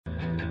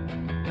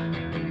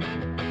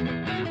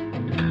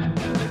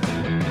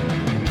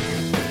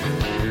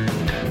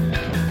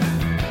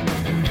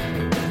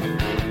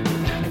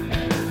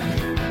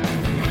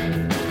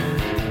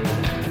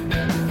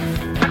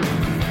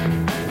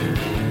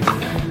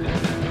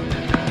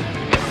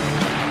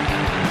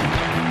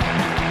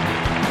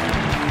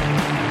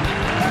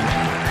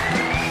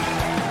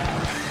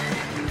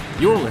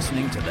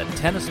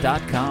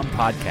Tennis.com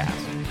podcast.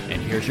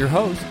 And here's your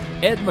host,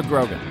 Ed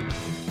McGrogan.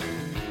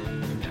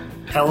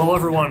 Hello,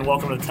 everyone.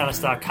 Welcome to the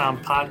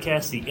Tennis.com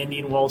podcast, the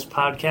Indian Wells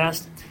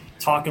podcast.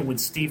 Talking with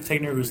Steve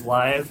Tigner, who's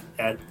live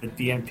at the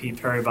BNP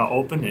Paribas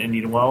Open in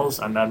Indian Wells.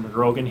 I'm Ed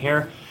McGrogan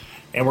here.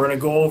 And we're going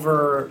to go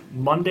over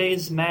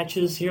Monday's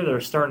matches here that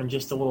are starting in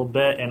just a little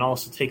bit, and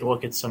also take a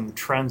look at some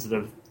trends that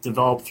have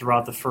developed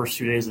throughout the first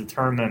few days of the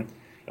tournament.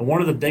 And one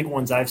of the big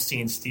ones I've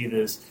seen, Steve,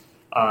 is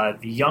the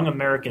young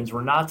Americans.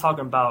 We're not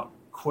talking about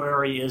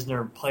Querrey,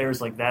 Isner, players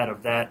like that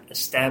of that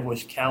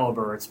established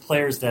caliber. It's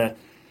players that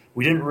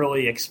we didn't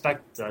really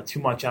expect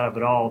too much out of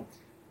at all.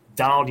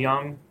 Donald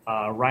Young,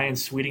 Ryan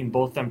Sweeting,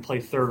 both of them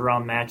play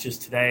third-round matches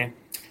today.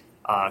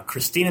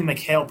 Christina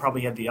McHale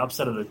probably had the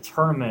upset of the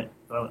tournament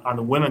on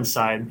the women's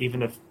side,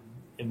 even if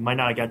it might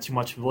not have got too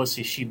much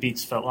publicity. She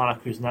beats Svetlana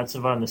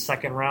Kuznetsova in the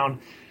second round.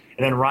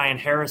 And then Ryan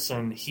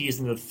Harrison, he's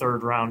in the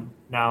third round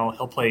now.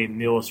 He'll play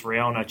Milos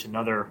Raonic,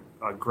 another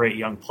great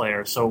young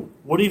player. So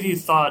what have you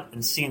thought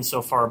and seen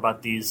so far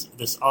about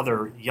this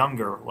other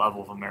younger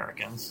level of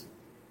Americans?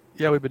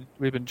 Yeah,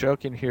 we've been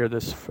joking here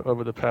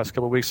over the past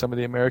couple of weeks. Some of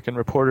the American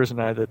reporters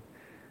and I that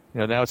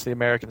now it's the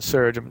American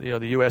surge.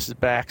 The U.S. is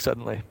back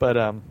suddenly,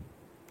 but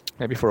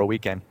maybe for a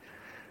weekend.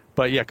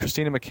 But yeah,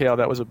 Christina McHale,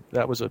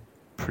 that was a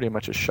pretty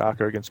much a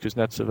shocker against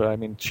Kuznetsova. I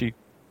mean,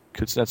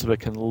 Kuznetsova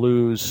can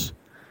lose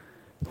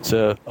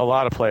to a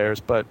lot of players,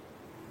 but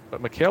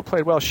McHale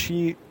played well.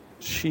 She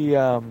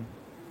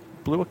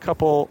blew a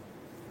couple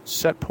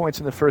set points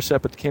in the first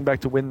set, but came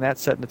back to win that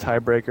set in the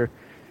tiebreaker.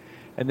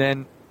 And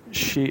then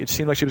it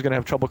seemed like she was going to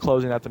have trouble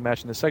closing out the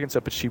match in the second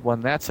set, but she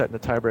won that set in the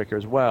tiebreaker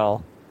as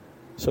well.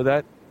 So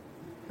that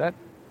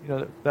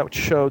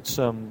showed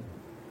some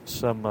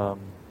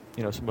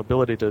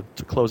ability to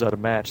close out a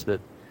match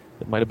that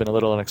might have been a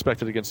little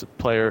unexpected against a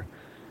player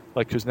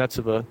like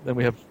Kuznetsova. Then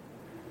we have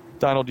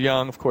Donald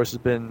Young, of course, has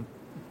been,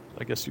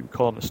 I guess you would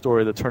call him the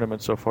story of the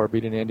tournament so far,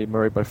 beating Andy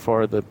Murray, by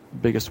far the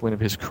biggest win of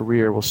his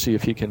career. We'll see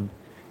if he can.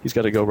 He's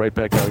got to go right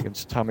back out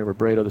against Tommy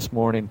Robredo this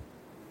morning,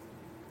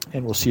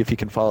 and we'll see if he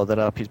can follow that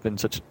up. He's been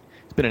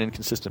an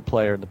inconsistent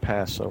player in the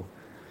past, so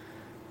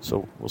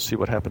we'll see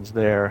what happens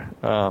there.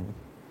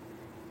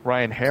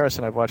 Ryan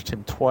Harrison, I've watched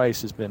him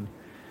twice, has been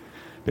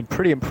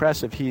pretty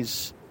impressive. He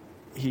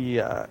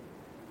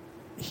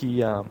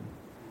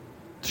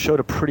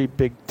showed a pretty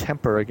big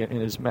temper again in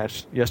his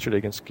match yesterday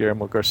against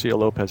Guillermo Garcia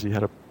Lopez. He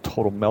had a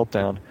total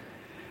meltdown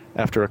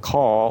after a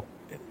call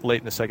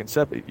late in the second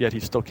set, but yet he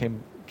still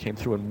came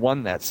through and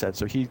won that set.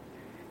 So I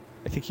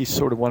think he's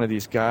sort of one of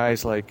these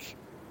guys like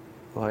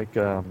I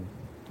don't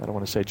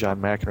want to say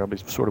John McEnroe,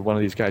 but he's sort of one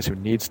of these guys who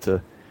needs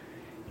to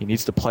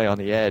play on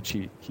the edge.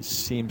 He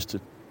seems to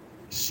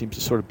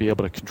sort of be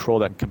able to control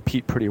that and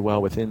compete pretty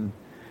well within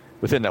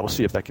that. We'll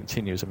see if that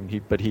continues. I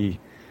mean,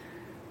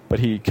 But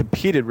he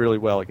competed really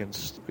well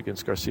against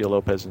Garcia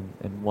Lopez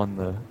and won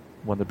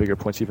the bigger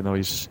points, even though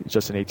he's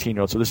just an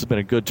 18-year-old. So this has been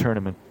a good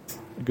tournament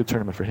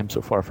for him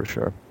so far, for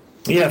sure.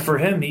 Yeah, for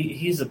him,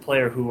 he's a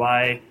player who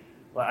I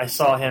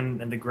saw him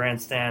in the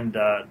grandstand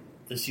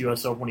this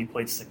U.S. Open when he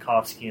played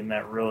Sikorsky in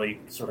that really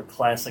sort of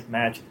classic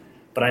match.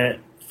 But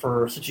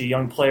for such a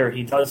young player,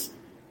 he does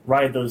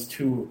ride those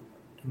two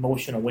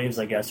emotional waves,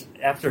 I guess.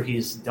 After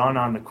he's done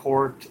on the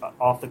court,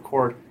 off the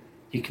court,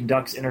 he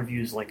conducts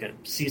interviews like a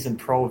seasoned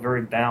pro,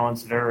 very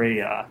balanced,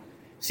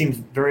 seems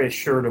very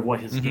assured of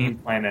what his game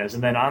plan is.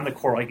 And then on the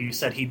court, like you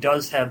said, he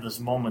does have those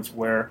moments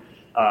where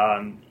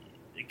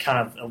it kind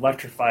of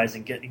electrifies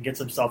and gets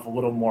himself a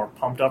little more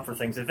pumped up for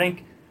things. I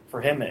think for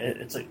him,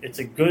 it's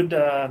a good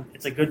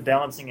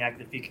balancing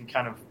act if he can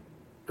kind of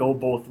go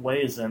both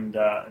ways and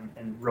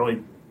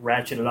really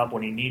ratchet it up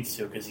when he needs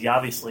to, because he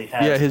obviously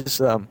has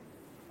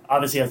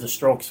the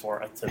strokes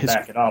for it to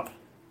back it up.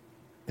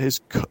 His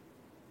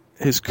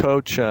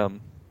coach,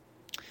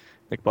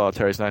 Nick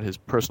Bollettieri, is not his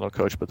personal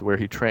coach, but where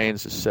he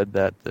trains, has said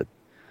that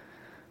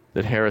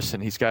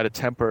Harrison, he's got a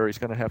temper. He's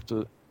going to have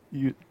to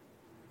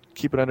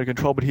keep it under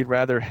control, but he'd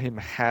rather him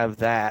have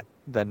that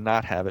than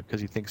not have it, because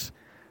he thinks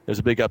there's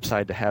a big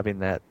upside to having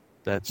that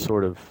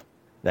sort of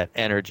that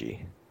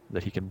energy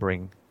that he can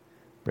bring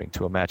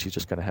to a match. He's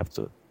just going to have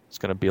to. It's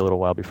going to be a little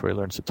while before he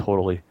learns to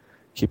totally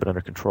keep it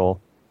under control.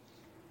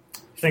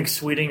 You think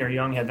Sweeting or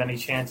Young have any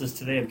chances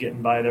today of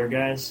getting by their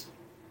guys?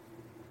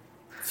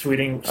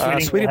 Sweeting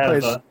plays.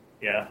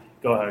 Yeah,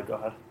 go ahead.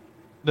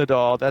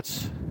 Nadal,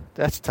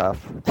 that's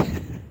tough.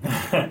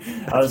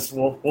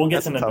 We'll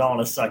get to Nadal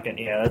in a second.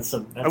 Yeah,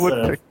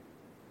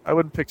 I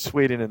wouldn't pick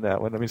Sweeting in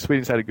that one. I mean,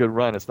 Sweeting's had a good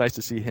run. It's nice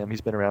to see him.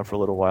 He's been around for a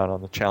little while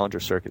on the Challenger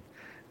circuit.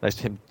 Nice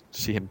to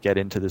see him get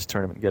into this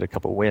tournament and get a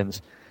couple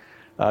wins.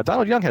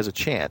 Donald Young has a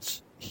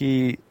chance.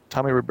 Tommy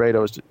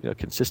Robredo is a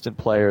consistent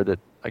player that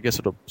I guess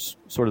it'll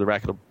sort of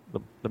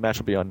the match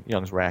will be on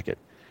Young's racket.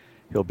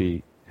 He'll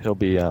be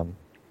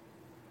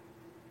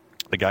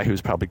the guy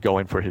who's probably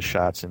going for his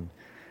shots and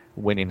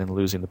winning and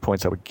losing the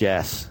points, I would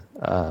guess.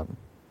 I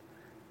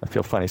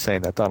feel funny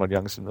saying that. Donald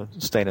Young's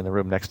staying in the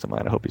room next to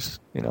mine. I hope he's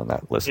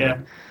not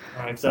listening.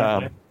 Yeah,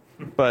 exactly.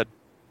 But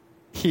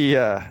he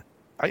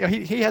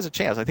has a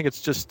chance. I think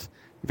it's just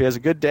if he has a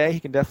good day, he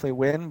can definitely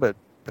win. But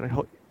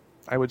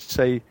I would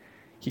say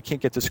he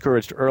can't get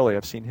discouraged early.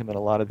 I've seen him in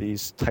a lot of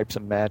these types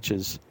of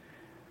matches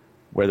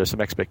where there's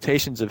some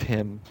expectations of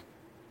him.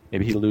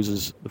 Maybe he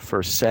loses the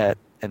first set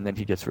and then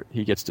he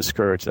gets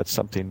discouraged. That's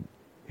something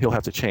he'll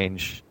have to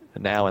change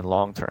now and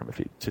long term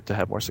to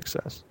have more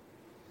success.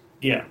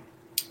 Yeah,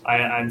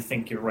 I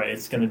think you're right.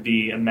 It's going to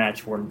be a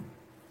match where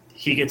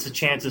he gets the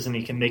chances and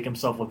he can make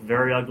himself look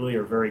very ugly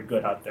or very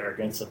good out there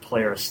against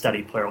a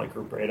steady player like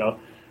Robredo.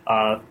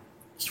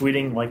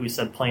 Sweeting, like we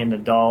said, playing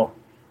Nadal.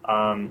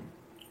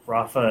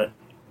 Rafa,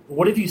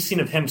 what have you seen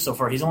of him so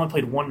far? He's only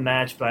played one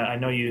match, but I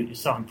know you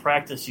saw him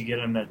practice. You get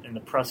him in the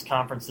press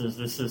conferences.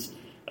 This is,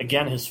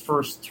 again, his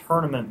first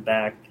tournament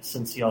back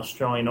since the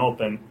Australian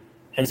Open.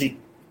 Has he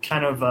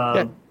kind of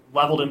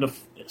leveled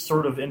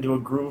into a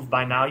groove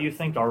by now, you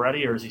think,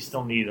 already, or does he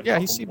still need a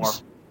couple more?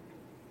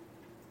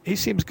 He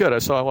seems good.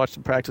 I watched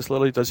him practice a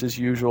little. He does his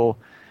usual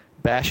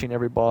bashing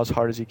every ball as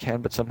hard as he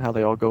can, but somehow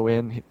they all go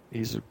in.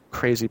 He's a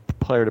crazy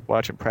player to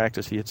watch him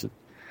practice. He hits a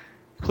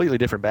completely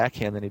different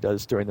backhand than he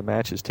does during the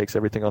matches, takes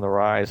everything on the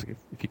rise.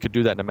 If he could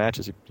do that in the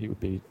matches, he would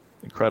be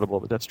incredible,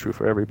 but that's true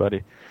for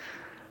everybody.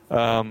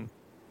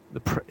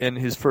 In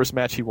his first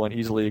match, he won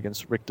easily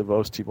against Rick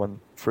DeVos. He won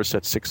first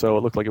set 6-0.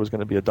 It looked like it was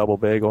going to be a double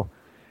bagel.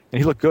 And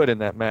he looked good in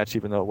that match,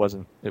 even though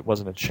it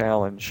wasn't a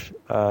challenge.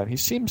 He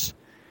seems,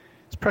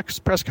 his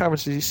press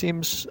conferences, he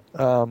seems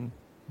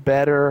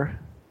better,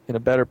 in a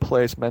better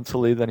place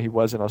mentally than he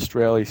was in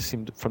Australia. He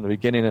seemed, from the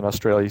beginning in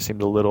Australia, he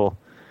seemed a little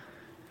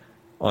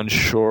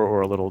unsure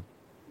or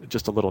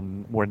just a little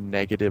more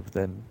negative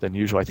than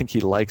usual. I think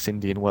he likes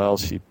Indian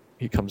Wells.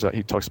 He comes out,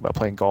 he talks about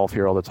playing golf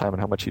here all the time and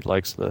how much he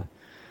likes the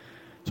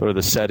sort of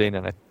the setting,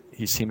 and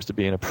he seems to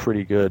be in a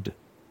pretty good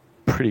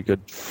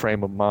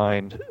frame of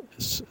mind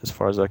as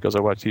far as that goes.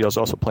 He was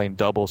also playing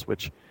doubles,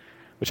 which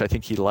I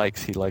think he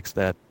likes. He likes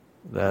that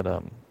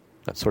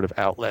sort of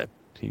outlet.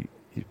 He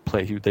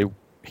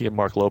and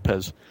Mark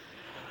Lopez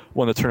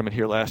won the tournament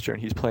here last year,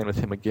 and he's playing with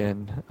him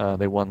again.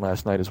 They won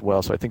last night as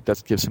well, so I think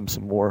that gives him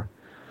some more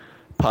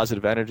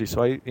positive energy.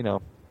 So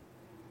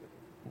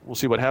we'll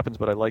see what happens,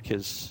 but I like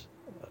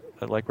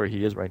where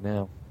he is right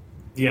now.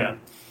 Yeah.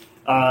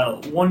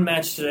 One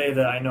match today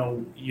that I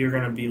know you're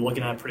going to be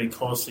looking at pretty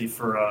closely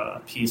for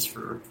a piece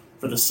for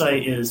the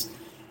site is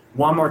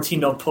Juan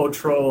Martín del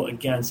Potro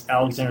against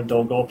Alexander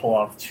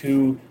Dolgopolov,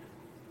 two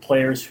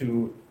players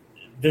who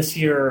this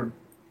year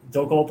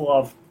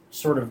Dolgopolov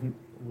sort of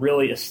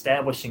really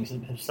establishing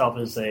himself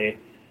as a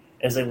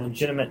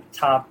legitimate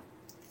top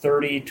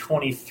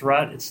 30-20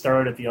 threat. It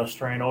started at the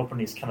Australian Open.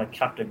 He's kind of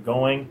kept it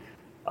going.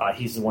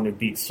 He's the one who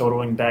beat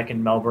Soderling back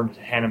in Melbourne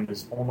to hand him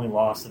his only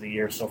loss of the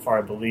year so far,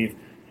 I believe.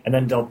 And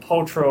then Del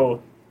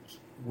Potro,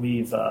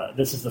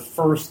 this is the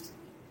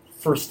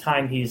first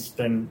time he's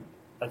been,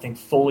 I think,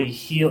 fully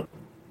healed.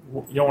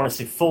 You don't want to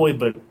say fully,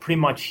 but pretty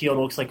much healed.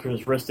 It looks like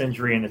his wrist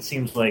injury, and it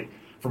seems like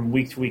from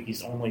week to week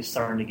he's only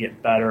starting to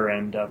get better.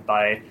 And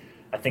by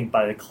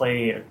the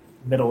clay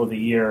middle of the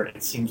year,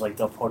 it seems like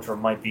Del Potro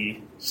might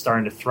be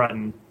starting to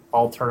threaten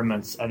all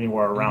tournaments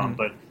anywhere around.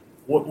 Mm-hmm.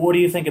 But what do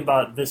you think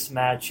about this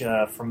match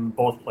from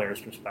both players'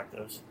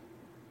 perspectives?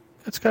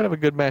 It's kind of a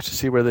good match to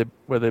see where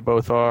they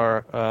both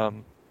are.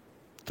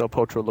 Del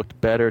Potro looked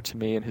better to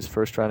me in his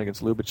first round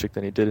against Ljubicic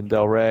than he did in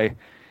Del Rey.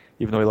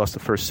 Even though he lost the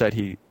first set,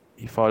 he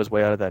fought his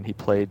way out of that, and he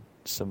played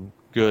some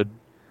good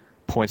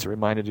points that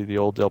reminded you of the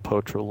old Del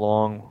Potro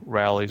long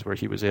rallies where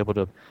he was able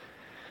to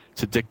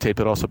dictate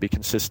but also be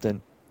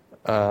consistent.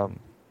 So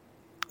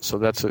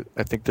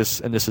I think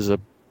this is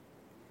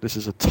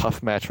a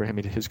tough match for him.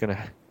 He's going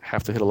to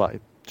have to hit a lot.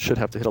 Should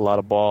have to hit a lot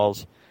of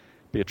balls.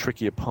 Be a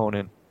tricky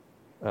opponent.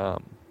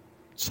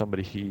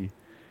 Somebody he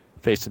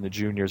faced in the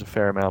juniors a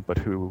fair amount, but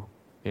who,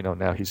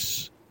 now he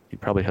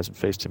probably hasn't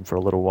faced him for a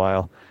little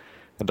while.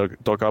 And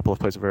Dolgopolov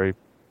plays a very,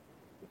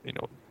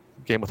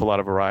 game with a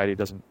lot of variety.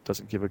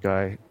 Doesn't give a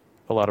guy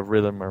a lot of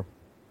rhythm,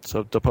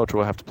 so Del Potro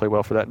will have to play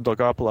well for that. And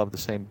Dolgopolov, the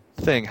same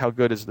thing. How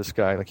good is this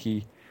guy? Like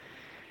he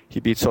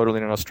beat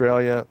Soderling in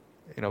Australia.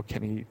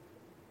 Can he?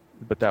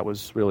 But that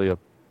was really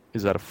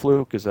is that a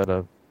fluke? Is that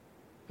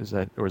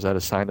a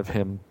sign of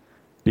him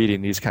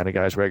beating these kind of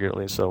guys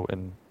regularly? So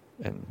and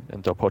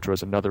Del Potro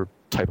is another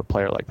type of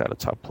player like that, a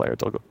top player.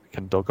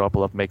 Can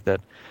Dolgopolov make that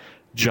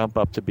jump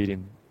up to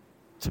beating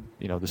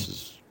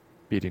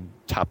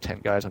top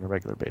 10 guys on a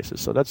regular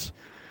basis? So that's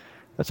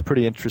a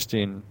pretty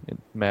interesting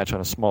match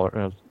on a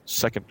smaller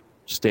second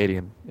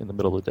stadium in the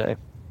middle of the day.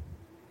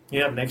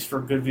 Yeah, it makes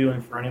for good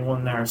viewing for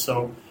anyone there.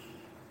 So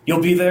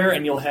you'll be there,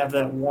 and you'll have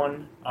that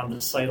one on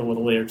the site a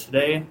little later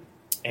today.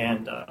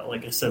 And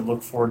like I said,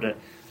 look forward to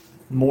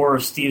more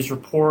of Steve's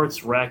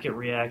reports, racket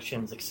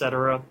reactions,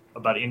 etc.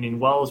 about Indian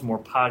Wells, more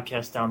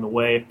podcasts down the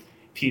way.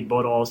 Pete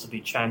Bodo will also be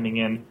chiming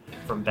in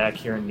from back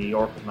here in New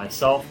York with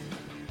myself.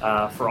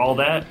 For all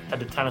that, head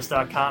to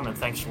tennis.com, and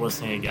thanks for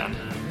listening again.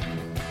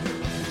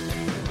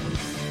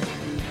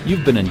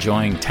 You've been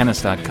enjoying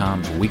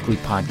Tennis.com's weekly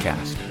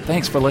podcast.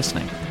 Thanks for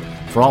listening.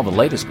 For all the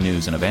latest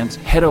news and events,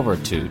 head over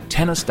to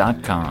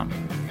Tennis.com.